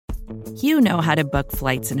You know how to book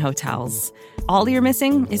flights and hotels. All you're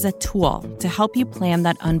missing is a tool to help you plan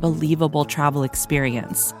that unbelievable travel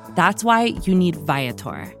experience. That's why you need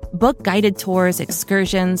Viator. Book guided tours,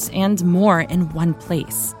 excursions, and more in one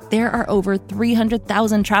place. There are over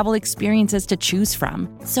 300,000 travel experiences to choose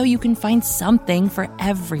from, so you can find something for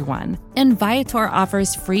everyone. And Viator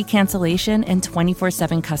offers free cancellation and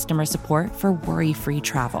 24/7 customer support for worry-free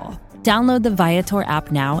travel. Download the Viator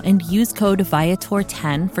app now and use code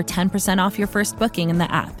Viator10 for 10% off your first booking in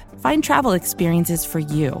the app. Find travel experiences for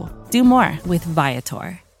you. Do more with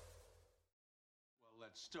Viator. Well,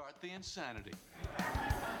 let's start the insanity.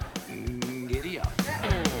 Giddy up.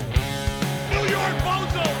 New York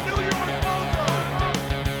Bozo! New York Bozo!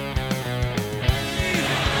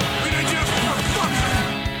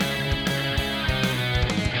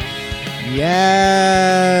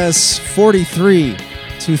 Yes,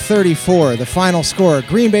 43-34, the final score.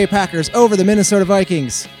 Green Bay Packers over the Minnesota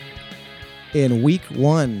Vikings in week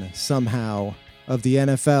 1 somehow of the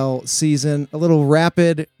NFL season. A little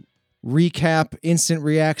rapid recap, instant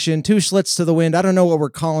reaction, 2 Schlitz to the wind. I don't know what we're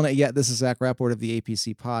calling it yet. This is Zach Rapport of the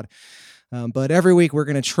APC pod. But every week we're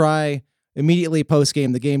going to try immediately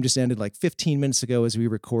post-game. The game just ended like 15 minutes ago as we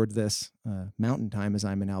record this mountain time as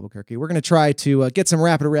I'm in Albuquerque. We're going to try to get some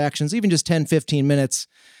rapid reactions, even just 10, 15 minutes,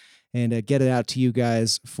 and get it out to you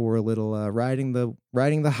guys for a little riding the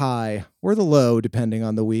high or the low, depending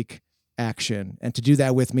on the week, action. And to do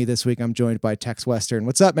that with me this week, I'm joined by Tex Western.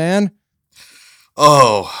 What's up, man?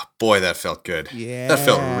 Oh, boy, that felt good. Yeah. That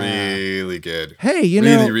felt really good. Hey,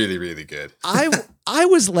 really good. I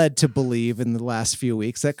was led to believe in the last few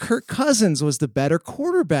weeks that Kirk Cousins was the better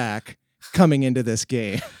quarterback coming into this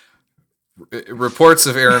game. Reports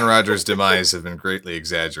of Aaron Rodgers' demise have been greatly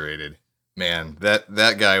exaggerated. Man,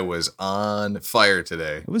 that guy was on fire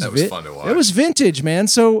today. That was fun to watch. It was vintage, man.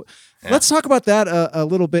 So let's talk about that a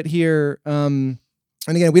little bit here.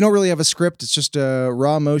 And again, we don't really have a script. It's just a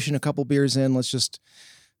raw emotion, a couple beers in. Let's just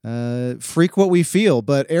freak what we feel.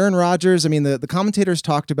 But Aaron Rodgers, I mean, the commentators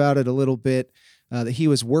talked about it a little bit, that he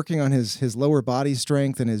was working on his lower body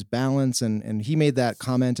strength and his balance. And he made that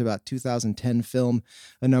comment about 2010 film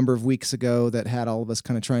a number of weeks ago that had all of us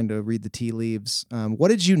kind of trying to read the tea leaves. What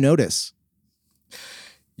did you notice?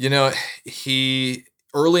 You know,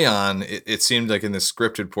 early on, it seemed like in the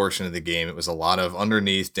scripted portion of the game, it was a lot of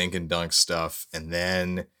underneath dink and dunk stuff. And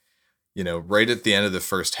then, you know, right at the end of the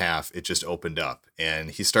first half, it just opened up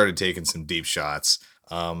and he started taking some deep shots.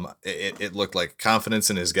 It looked like confidence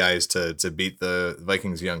in his guys to beat the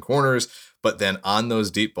Vikings young corners. But then on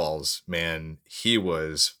those deep balls, man, he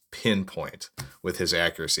was pinpoint with his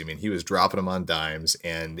accuracy. I mean, he was dropping them on dimes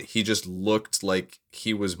and he just looked like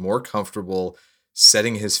he was more comfortable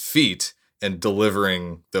setting his feet and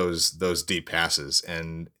delivering those deep passes.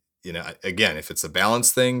 And, you know, again, if it's a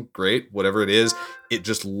balance thing, great, whatever it is, it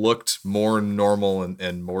just looked more normal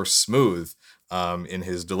and more smooth in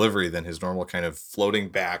his delivery than his normal kind of floating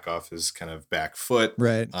back off his kind of back foot.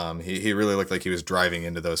 Right. He really looked like he was driving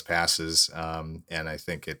into those passes. And I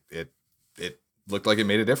think it looked like it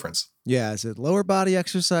made a difference. Yeah. Is it lower body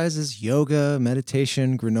exercises, yoga,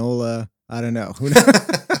 meditation, granola? I don't know. Who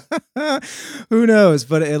knows? Who knows?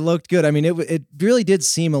 But it looked good. I mean, it really did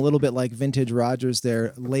seem a little bit like vintage Rodgers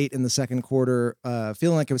there late in the second quarter,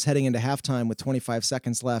 feeling like it was heading into halftime with 25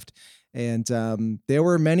 seconds left. And there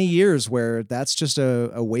were many years where that's just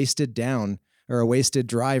a wasted down or a wasted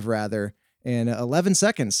drive rather. And 11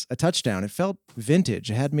 seconds, a touchdown. It felt vintage.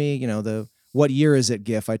 It had me, you know, the "what year is it"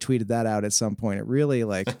 gif. I tweeted that out at some point. It really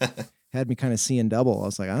like had me kind of seeing double. I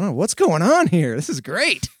was like, I don't know what's going on here. This is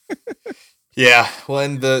great. Yeah, well,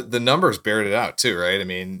 and the numbers bared it out too, right? I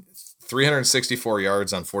mean, 364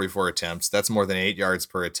 yards on 44 attempts. That's more than 8 yards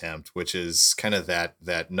per attempt, which is kind of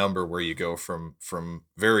that number where you go from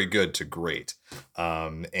very good to great.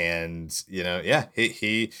 And you know, yeah,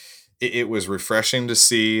 it was refreshing to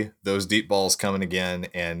see those deep balls coming again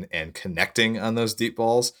and connecting on those deep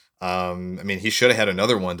balls. I mean, he should have had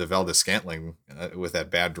another one to Valdez-Scantling with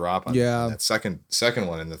that bad drop on that second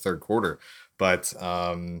one in the third quarter, but.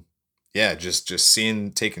 Yeah, just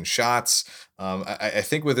seeing taking shots. I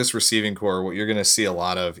think with this receiving core, what you're going to see a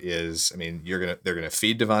lot of is, I mean, they're gonna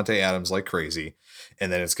feed Davante Adams like crazy,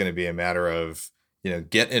 and then it's going to be a matter of, you know,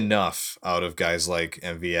 get enough out of guys like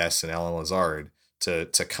MVS and Allen Lazard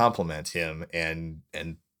to complement him, and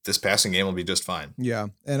this passing game will be just fine. Yeah,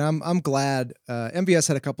 and I'm glad MVS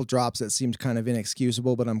had a couple drops that seemed kind of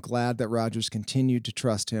inexcusable, but I'm glad that Rodgers continued to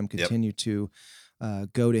trust him, continued to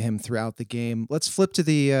go to him throughout the game. Let's flip to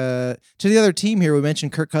the other team here. We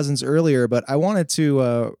mentioned Kirk Cousins earlier, but I wanted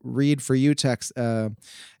to read for you, Tex, a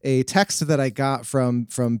text that I got from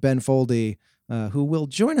Ben Foldy who will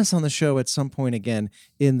join us on the show at some point again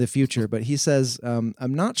in the future. But he says, I'm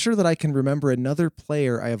not sure that I can remember another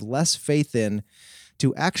player I have less faith in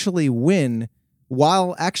to actually win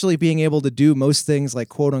while actually being able to do most things like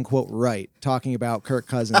quote unquote right, talking about Kirk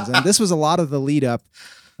Cousins. And this was a lot of the lead up,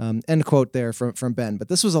 end quote there from Ben. But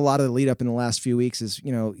this was a lot of the lead up in the last few weeks is,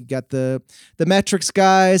 you got the metrics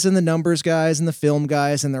guys and the numbers guys and the film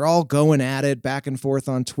guys, and they're all going at it back and forth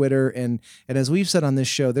on Twitter. And as we've said on this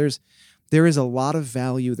show, there is a lot of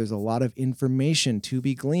value. There's a lot of information to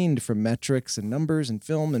be gleaned from metrics and numbers and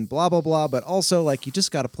film and blah, blah, blah. But also, like, you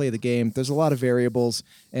just got to play the game. There's a lot of variables.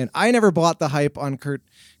 And I never bought the hype on Kirk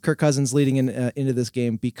Cousins leading into this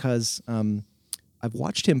game because I've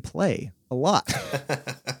watched him play a lot.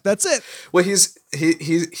 That's it. Well,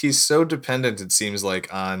 he's so dependent, it seems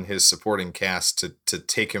like, on his supporting cast to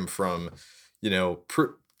take him from,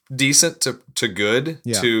 decent to good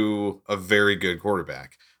to a very good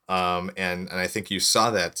quarterback. And I think you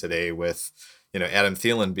saw that today with, Adam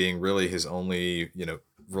Thielen being really his only,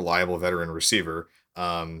 reliable veteran receiver.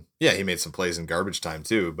 He made some plays in garbage time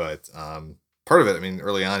too, but part of it, I mean,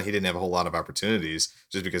 early on, he didn't have a whole lot of opportunities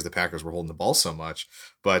just because the Packers were holding the ball so much.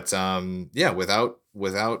 But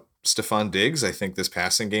without Stephon Diggs, I think this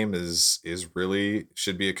passing game is really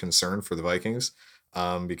should be a concern for the Vikings,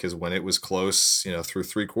 because when it was close, through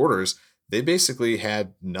three quarters, they basically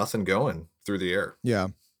had nothing going through the air. Yeah.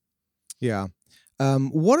 Yeah.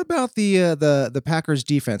 What about the Packers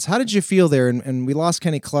defense? How did you feel there? And we lost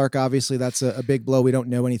Kenny Clark. Obviously, that's a big blow. We don't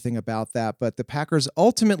know anything about that. But the Packers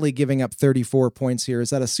ultimately giving up 34 points here.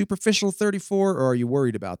 Is that a superficial 34, or are you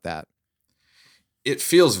worried about that? It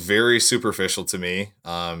feels very superficial to me.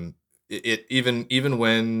 It even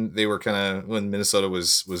when they were when Minnesota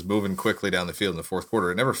was moving quickly down the field in the fourth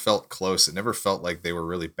quarter, it never felt close. It never felt like they were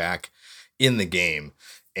really back in the game.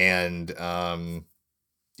 And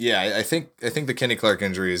I think the Kenny Clark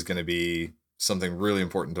injury is going to be something really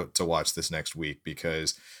important to watch this next week,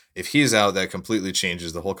 because if he's out, that completely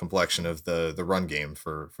changes the whole complexion of the run game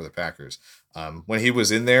for the Packers. When he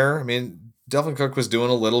was in there, I mean, Dalvin Cook was doing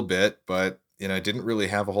a little bit, but didn't really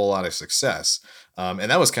have a whole lot of success. And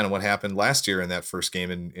that was kind of what happened last year in that first game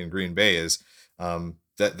in Green Bay is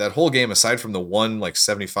that whole game, aside from the one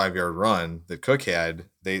 75-yard run that Cook had,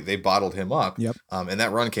 they bottled him up. Yep. And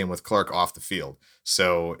that run came with Clark off the field.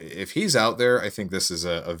 So if he's out there, I think this is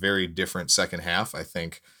a very different second half. I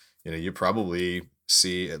think, you probably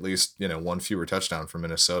see at least, one fewer touchdown from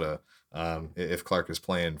Minnesota if Clark is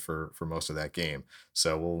playing for most of that game.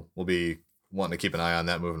 So we'll be wanting to keep an eye on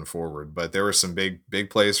that moving forward. But there were some big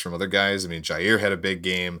plays from other guys. I mean, Jair had a big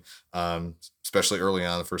game, especially early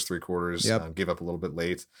on in the first three quarters. Yep. Gave up a little bit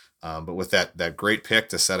late. But with that great pick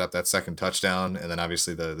to set up that second touchdown, and then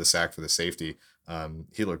obviously the sack for the safety,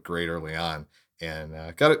 he looked great early on,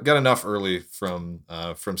 and got enough early from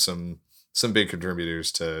some big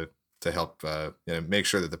contributors to help make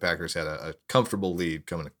sure that the Packers had a comfortable lead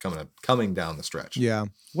coming down the stretch. Yeah.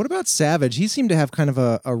 What about Savage? He seemed to have kind of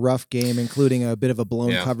a rough game, including a bit of a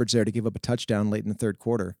blown coverage there to give up a touchdown late in the third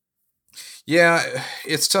quarter. Yeah,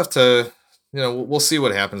 it's tough to, we'll see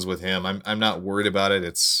what happens with him. I'm not worried about it.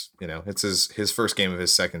 It's, it's his first game of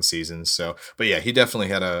his second season. So, but yeah, he definitely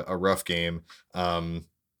had a rough game.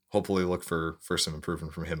 Hopefully look for some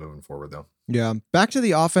improvement from him moving forward though. Yeah. Back to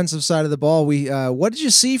the offensive side of the ball. What did you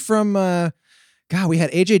see from, we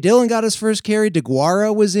had AJ Dillon got his first carry.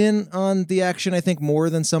 DeGuara was in on the action, I think, more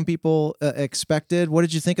than some people expected. What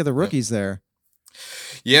did you think of the rookies there?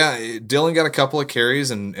 Yeah, Dillon got a couple of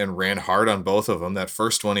carries and ran hard on both of them. That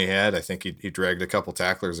first one he had, I think he dragged a couple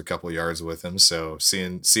tacklers a couple of yards with him. So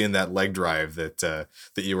seeing that leg drive that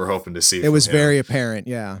you were hoping to see, it was very apparent.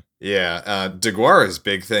 Yeah. Yeah, DeGuara's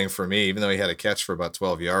big thing for me, even though he had a catch for about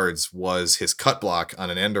 12 yards, was his cut block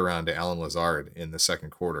on an end around to Allen Lazard in the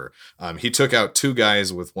second quarter. He took out two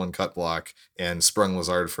guys with one cut block and sprung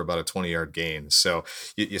Lazard for about a 20-yard gain. So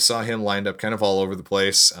you saw him lined up kind of all over the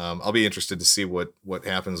place. I'll be interested to see what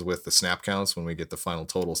happens with the snap counts when we get the final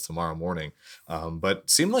totals tomorrow morning. But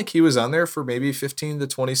seemed like he was on there for maybe 15 to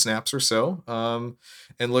 20 snaps or so,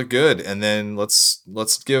 and looked good. And then let's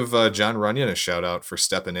give John Runyon a shout out for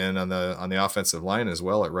stepping in on the offensive line as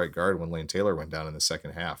well at right guard when Lane Taylor went down in the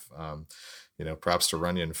second half. Props to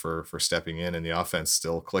Runyon for stepping in and the offense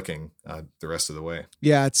still clicking the rest of the way.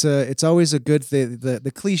 Yeah, it's always a good thing.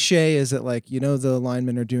 The cliche is that the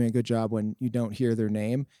linemen are doing a good job when you don't hear their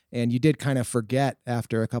name, and you did kind of forget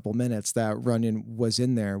after a couple minutes that Runyon was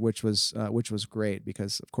in there, which was great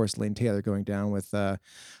because of course Lane Taylor going down with. I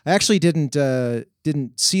actually didn't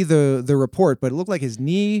see the report, but it looked like his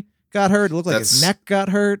knee got hurt. It looked like his neck got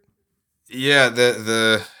hurt. Yeah,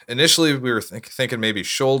 initially we were thinking maybe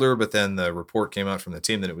shoulder, but then the report came out from the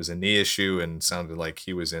team that it was a knee issue and sounded like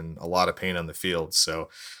he was in a lot of pain on the field. So,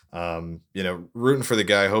 rooting for the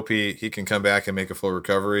guy. Hope he can come back and make a full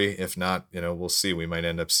recovery. If not, we'll see. We might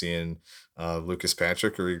end up seeing Lucas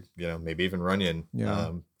Patrick or, maybe even Runyon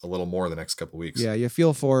a little more the next couple of weeks. Yeah, you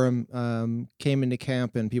feel for him. Came into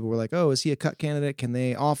camp and people were like, oh, is he a cut candidate? Can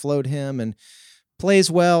they offload him? And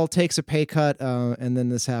plays well, takes a pay cut, and then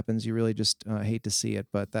this happens. You really just hate to see it.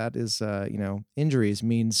 But that is, injuries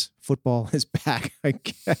means football is back, I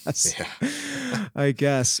guess. Yeah. I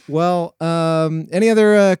guess. Well, any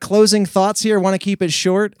other closing thoughts here? Want to keep it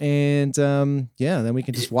short? And then we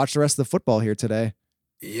can just watch the rest of the football here today.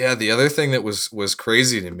 Yeah, the other thing that was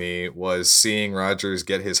crazy to me was seeing Rodgers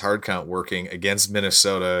get his hard count working against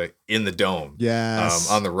Minnesota in the dome. Yes.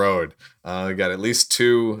 On the road. He got at least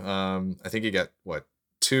two. I think he got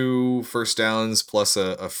 2 first downs plus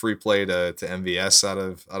a free play to MVS out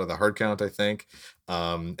of the hard count, I think.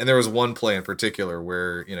 And there was one play in particular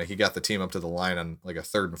where he got the team up to the line on like a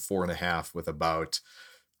 3rd and 4.5 with about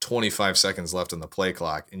 25 seconds left on the play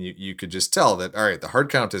clock, and you could just tell that, all right, the hard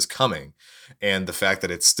count is coming, and the fact that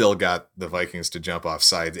it still got the Vikings to jump off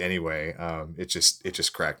sides anyway, it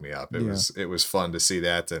just cracked me up. It was fun to see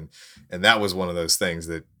that, and that was one of those things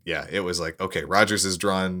that, it was like, okay, Rodgers has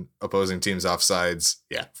drawn opposing teams off sides.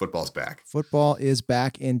 Yeah, football's back. Football is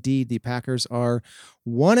back indeed. The Packers are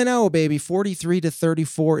 1-0, baby.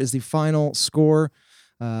 43-34 is the final score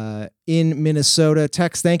in Minnesota.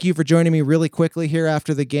 Tex, thank you for joining me really quickly here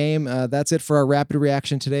after the game. That's it for our rapid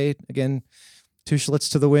reaction today. Again, 2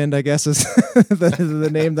 Schlitz to the wind, I guess, is the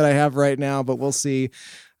name that I have right now, but we'll see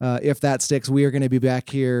if that sticks. We are going to be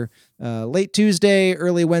back here late Tuesday,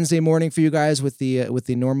 early Wednesday morning for you guys with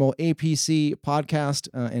the normal APC podcast.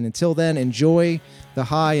 And until then, enjoy the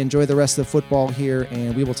high, enjoy the rest of the football here,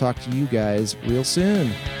 and we will talk to you guys real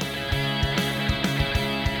soon.